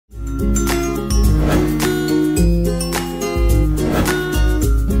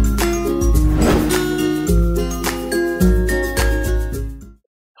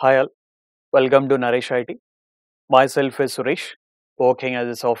Hi all, welcome to Naresh IT. Myself is Suresh, working as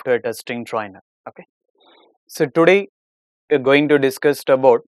a software testing trainer. Okay, so today we're going to discuss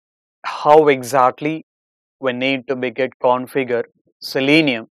about how exactly we need to be get configure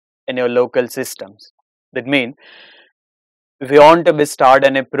Selenium in your local systems. That means if you want to be start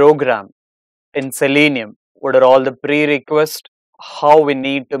in a program in Selenium, what are all the prerequisites? How we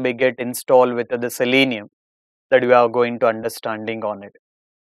need to be get installed with the Selenium that we are going to understanding on it.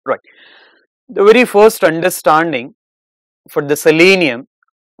 Right. The very first understanding for the Selenium,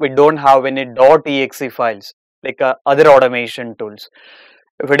 we don't have any .exe files like other automation tools.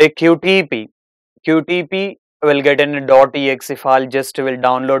 If we take QTP will get in a .exe file, just will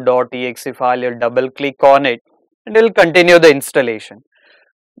download .exe file, you'll double click on it and it will continue the installation.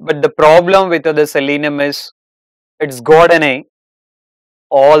 But the problem with the Selenium is it's got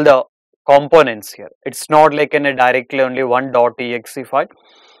all the components here. It's not like in a directly only one .exe file.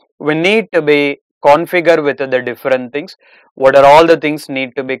 We need to be configure with the different things. What are all the things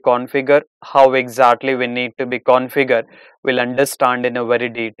need to be configured? How exactly we need to be configured? We'll understand in a very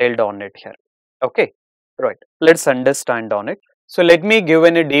detailed on it here. Okay, right. Let's understand on it. So let me give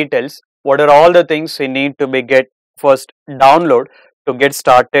any details. What are all the things we need to be get first download to get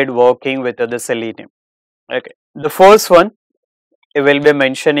started working with the Selenium? Okay, the first one I will be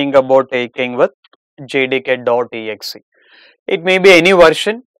mentioning about taking with jdk.exe. It may be any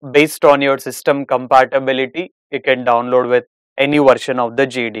version based on your system compatibility. You can download with any version of the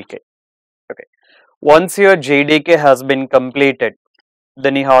JDK. Okay. Once your JDK has been completed,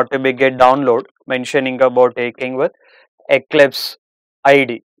 then you have to be get download mentioning about taking with Eclipse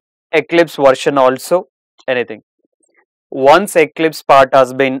ID, Eclipse version also anything. Once Eclipse part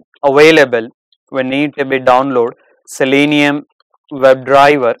has been available, we need to be download Selenium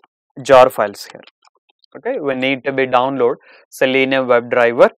WebDriver jar files here. Okay, we need to be download Selenium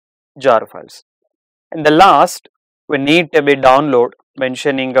WebDriver jar files. And the last, we need to be download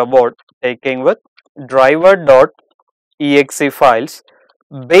mentioning about taking with driver.exe files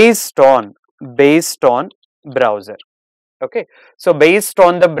based on browser. Okay, so based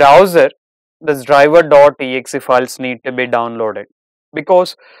on the browser, this driver.exe files need to be downloaded,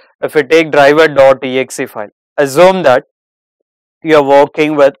 because if we take driver.exe file, assume that you are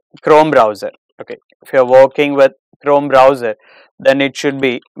working with Chrome browser. Okay, if you are working with Chrome browser, then it should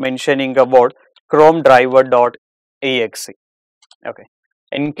be mentioning about Chrome driver.exe. Okay,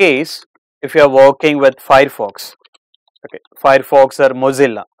 in case if you are working with Firefox, okay, Firefox or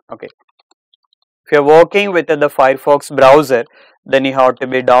Mozilla. Okay, if you are working with the Firefox browser, then you have to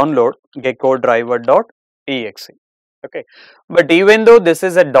be download gecko driver.exe. Okay, but even though this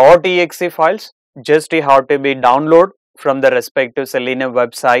is a .exe files, just you have to be download from the respective Selenium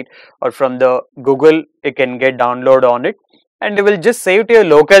website or from the Google, you can get download on it and it will just save to your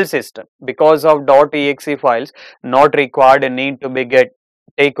local system. Because of .exe files not required and need to be get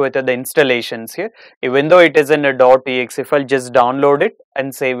take with the installations here. Even though it is in a .exe file, just download it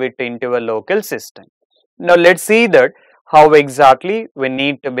and save it into a local system. Now let's see that how exactly we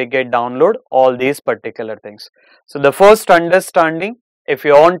need to be get download all these particular things. So the first understanding, if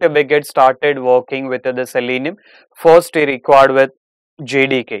you want to be get started working with the Selenium, first you required with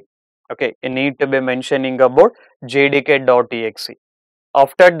JDK. Okay, you need to be mentioning about jdk.exe.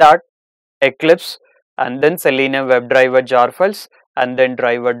 After that, Eclipse and then Selenium WebDriver jar files and then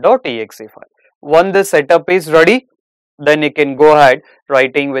driver.exe file. Once the setup is ready, then you can go ahead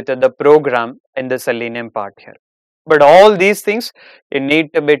writing with the program in the Selenium part here. But all these things you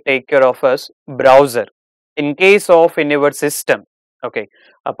need to be take care of as browser. In case of in your system, okay,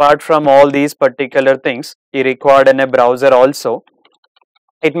 apart from all these particular things, you required in a browser also.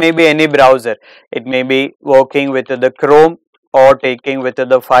 It may be any browser. It may be working with the Chrome or taking with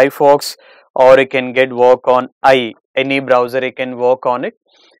the Firefox, or you can get work on IE. Any browser you can work on it.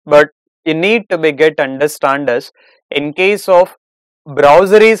 But you need to be get understand as in case of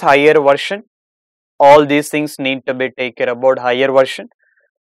browser is higher version, all these things need to be take care about higher version.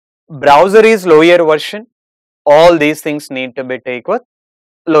 Browser is lower version, all these things need to be take with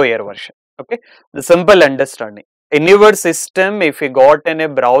lower version. Okay, the simple understanding. In your system, if you got in a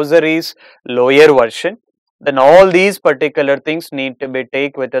browser is lower version, then all these particular things need to be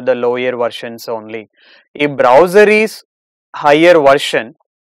take with the lower versions only. If browser is higher version,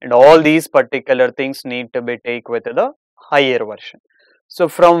 and all these particular things need to be take with the higher version. So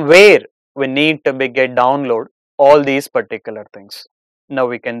from where we need to be get download all these particular things. Now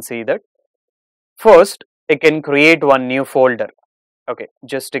we can see that first you can create one new folder. Okay,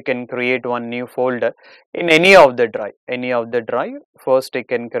 just you can create one new folder in any of the drive. First you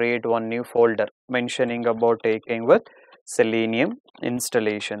can create one new folder mentioning about taking with Selenium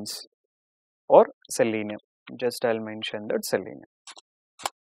installations or Selenium. Just I'll mention that Selenium.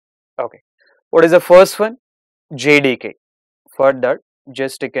 Okay. What is the first one? JDK. For that,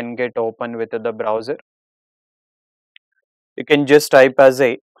 just you can get open with the browser. You can just type as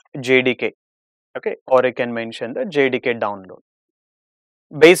a JDK. Okay, or you can mention the JDK download.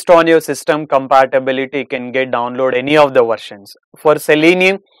 Based on your system compatibility, you can get download any of the versions. For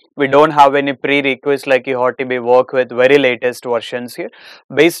Selenium, we don't have any prerequisites like you have to be work with very latest versions here.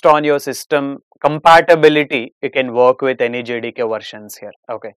 Based on your system compatibility, you can work with any JDK versions here.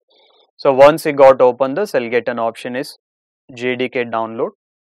 Okay. So once you got open this, I'll get an option is JDK download.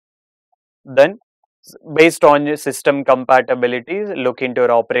 Then based on your system compatibility, look into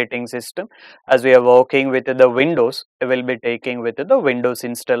your operating system. As we are working with the Windows, we will be taking with the Windows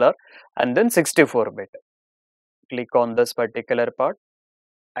installer and then 64-bit. Click on this particular part,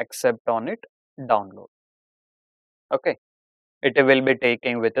 accept on it, download. Okay, it will be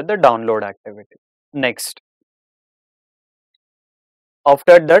taking with the download activity. Next,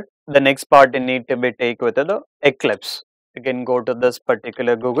 after that, the next part you need to be take with the Eclipse. You can go to this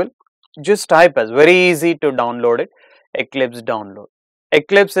particular Google. Just type as very easy to download it, Eclipse download.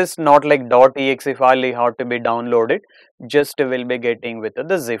 Eclipse is not like .exe file you have to be downloaded, just will be getting with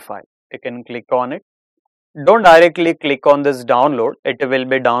the zip file. You can click on it. Don't directly click on this download, it will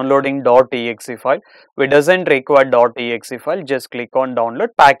be downloading .exe file. We doesn't require .exe file, just click on download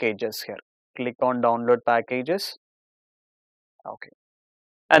packages here. Click on download packages. Okay.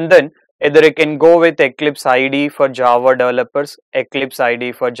 And then either you can go with Eclipse ID for Java developers, Eclipse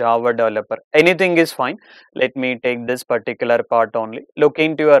ID for Java developer. Anything is fine. Let me take this particular part only. Look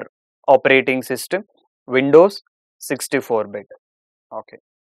into your operating system, Windows 64-bit. Okay.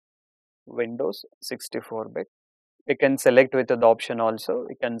 Windows 64-bit. You can select with the option also.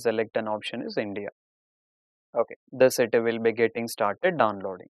 You can select an option is India. Okay. This it will be getting started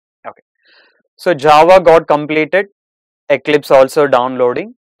downloading. Okay. So Java got completed. Eclipse also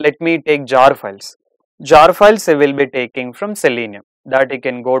downloading. Let me take jar files. Jar files I will be taking from Selenium. That you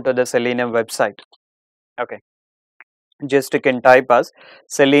can go to the Selenium website. Okay. Just you can type as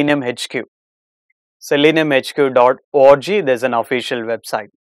Selenium HQ. SeleniumHQ.org. There's an official website.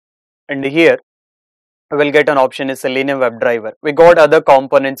 And here we will get an option is Selenium WebDriver. We got other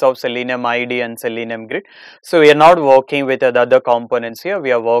components of Selenium ID and Selenium Grid. So we are not working with the other components here.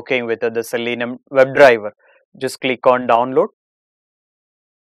 We are working with the Selenium WebDriver. Just click on download.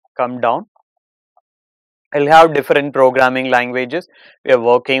 Come down. I'll have different programming languages. We are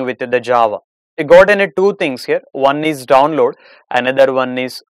working with the Java. We got any two things here. One is download, another one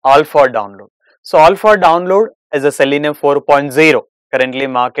is alpha download. So alpha download is a Selenium 4.0. Currently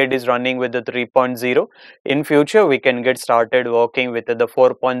market is running with the 3.0. In future we can get started working with the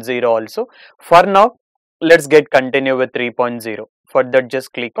 4.0 also. For now, let's get continue with 3.0. For that,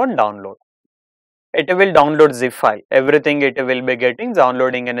 just click on download. It will download zip file. Everything it will be getting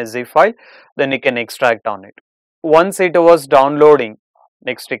downloading in a zip file. Then you can extract on it. Once it was downloading,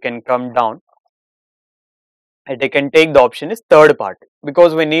 next you can come down. And you can take the option is third party,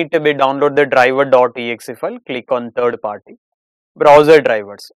 because we need to be download the driver.exe file. Click on third party. Browser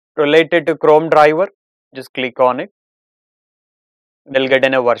drivers related to Chrome driver. Just click on it. They'll get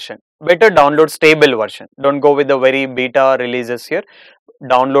in a version. Better download stable version. Don't go with the very beta releases here.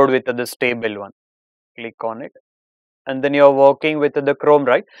 Download with the stable one. Click on it, and then you are working with the Chrome,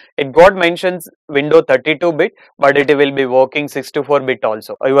 right? It got mentions Windows 32-bit, but it will be working 64-bit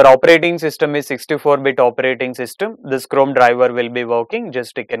also. Your operating system is 64-bit operating system. This Chrome driver will be working.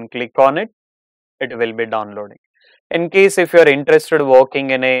 Just you can click on it. It will be downloading. In case if you are interested working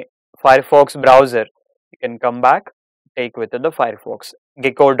in a Firefox browser, you can come back, take with the Firefox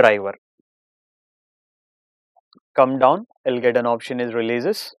Gecko driver. Come down, you'll get an option is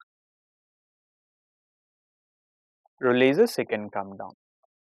releases. Releases, you can come down.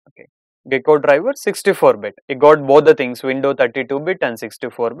 Okay. Gecko driver 64-bit. You got both the things, Windows 32-bit and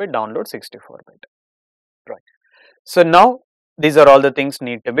 64-bit, download 64-bit. Right. So now these are all the things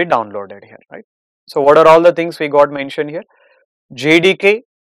need to be downloaded here, right? So what are all the things we got mentioned here?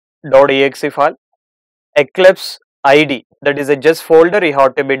 JDK.exe file, Eclipse ID, that is a just folder you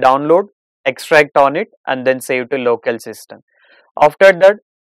have to be download, extract on it and then save to local system. After that,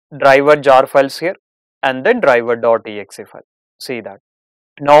 driver jar files here and then driver.exe file. See that.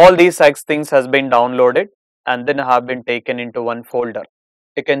 Now all these 6 things has been downloaded and then have been taken into one folder.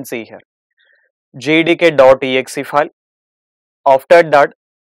 You can see here. JDK.exe file. After that,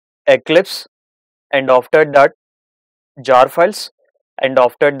 Eclipse, and after that, jar files, and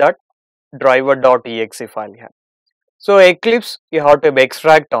after that, driver.exe file here. So Eclipse, you have to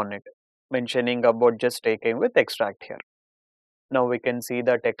extract on it. Mentioning about just taking with extract here. Now we can see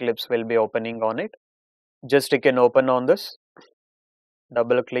that Eclipse will be opening on it. Just you can open on this,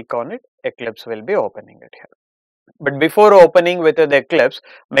 double click on it, Eclipse will be opening it here. But before opening with the Eclipse,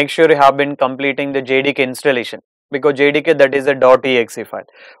 make sure you have been completing the JDK installation, because JDK, that is a .exe file.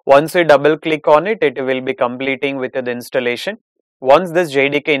 Once you double click on it, it will be completing with the installation. Once this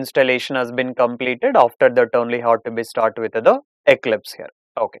JDK installation has been completed, after that only how to be start with the Eclipse here.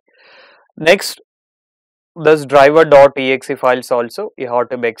 Okay. Next, this driver.exe files also you have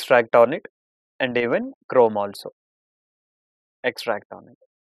to be extract on it, and even Chrome also extract on it.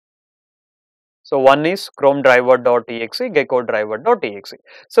 So one is Chrome driver.exe, Gecko driver.exe.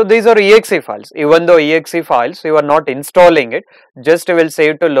 So these are exe files. Even though exe files you are not installing it, just you will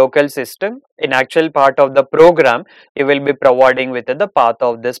save to local system. In actual part of the program, you will be providing with the path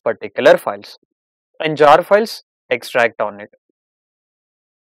of this particular files. And jar files, extract on it.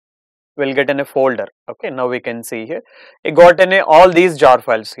 We'll get in a folder. Okay, now we can see here. You got in all these jar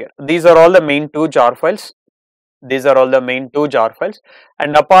files here. These are all the main two jar files. These are all the main two jar files,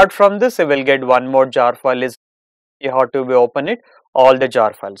 and apart from this you will get one more jar file. Is you have to be open it, all the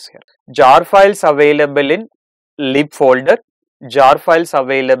jar files here. Jar files available in lib folder, jar files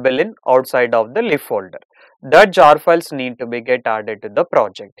available in outside of the lib folder. That jar files need to be get added to the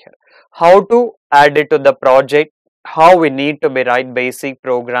project here. How to add it to the project, how we need to be write basic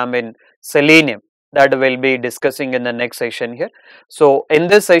program in Selenium, that will be discussing in the next session here. So in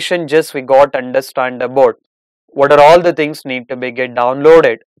this session just we got understand about what are all the things need to be get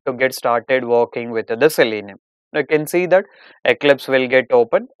downloaded to get started working with the Selenium. You can see that Eclipse will get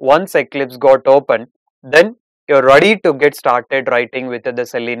open. Once Eclipse got open, then you're ready to get started writing with the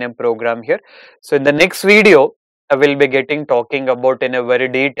Selenium program here. So in the next video, I will be talking about in a very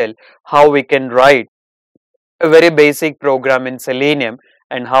detail how we can write a very basic program in Selenium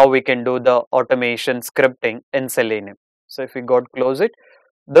and how we can do the automation scripting in Selenium. So if we close it,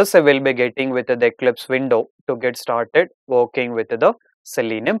 this I will be getting with the Eclipse window to get started working with the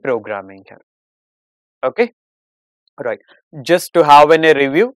Selenium programming here. Okay, right. Just to have a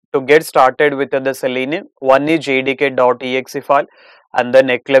review to get started with the Selenium, one is jdk.exe file, and then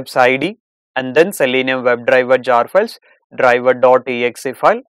Eclipse ID, and then Selenium WebDriver jar files, driver.exe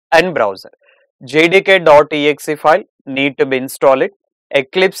file, and browser. jdk.exe file need to be installed.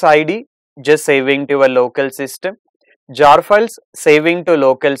 Eclipse ID just saving to a local system. Jar files saving to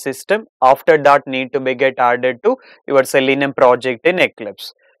local system, after that need to be get added to your Selenium project in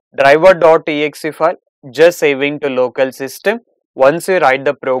Eclipse. Driver.exe file just saving to local system. Once you write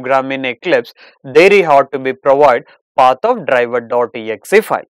the program in Eclipse, there you have to be provide path of driver.exe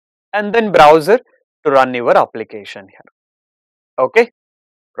file, and then browser to run your application here. Okay,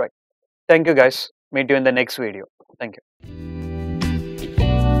 right. Thank you guys. Meet you in the next video. Thank you.